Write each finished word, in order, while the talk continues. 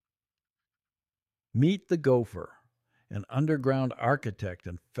Meet the gopher, an underground architect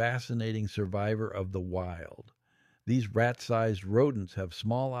and fascinating survivor of the wild. These rat-sized rodents have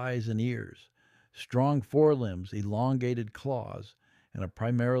small eyes and ears, strong forelimbs, elongated claws, and a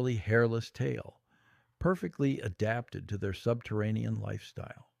primarily hairless tail, perfectly adapted to their subterranean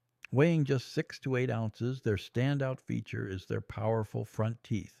lifestyle. Weighing just 6 to 8 ounces, their standout feature is their powerful front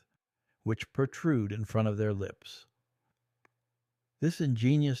teeth, which protrude in front of their lips. This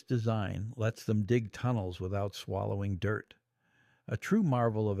ingenious design lets them dig tunnels without swallowing dirt, a true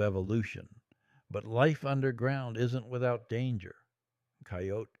marvel of evolution. But life underground isn't without danger.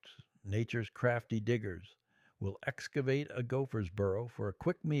 Coyotes, nature's crafty diggers, will excavate a gopher's burrow for a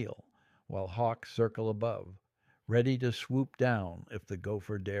quick meal while hawks circle above, ready to swoop down if the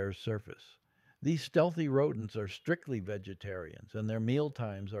gopher dares surface. These stealthy rodents are strictly vegetarians, and their meal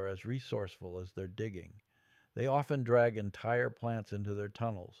times are as resourceful as their digging. They often drag entire plants into their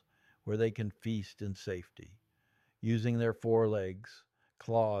tunnels, where they can feast in safety. Using their forelegs,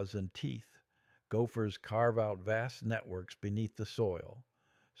 claws, and teeth, gophers carve out vast networks beneath the soil.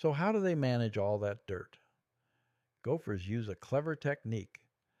 So how do they manage all that dirt? Gophers use a clever technique.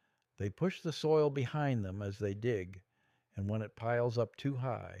 They push the soil behind them as they dig, and when it piles up too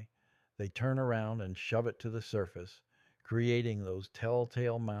high, they turn around and shove it to the surface, creating those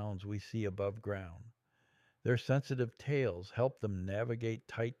telltale mounds we see above ground. Their sensitive tails help them navigate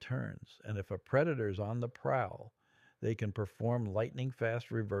tight turns, and if a predator's on the prowl, they can perform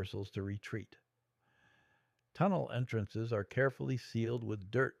lightning-fast reversals to retreat. Tunnel entrances are carefully sealed with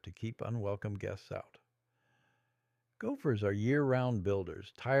dirt to keep unwelcome guests out. Gophers are year-round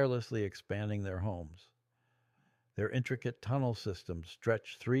builders, tirelessly expanding their homes. Their intricate tunnel systems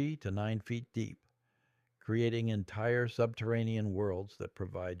stretch 3 to 9 feet deep, creating entire subterranean worlds that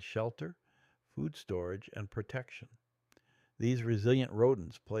provide shelter, food storage, and protection. These resilient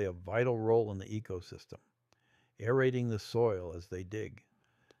rodents play a vital role in the ecosystem, aerating the soil as they dig.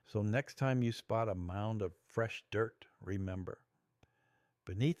 So next time you spot a mound of fresh dirt, remember,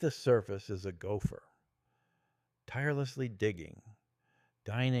 beneath the surface is a gopher, tirelessly digging,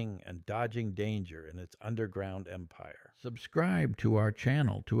 dining and dodging danger in its underground empire. Subscribe to our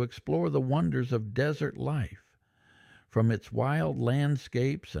channel to explore the wonders of desert life, from its wild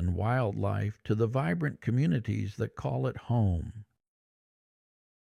landscapes and wildlife to the vibrant communities that call it home.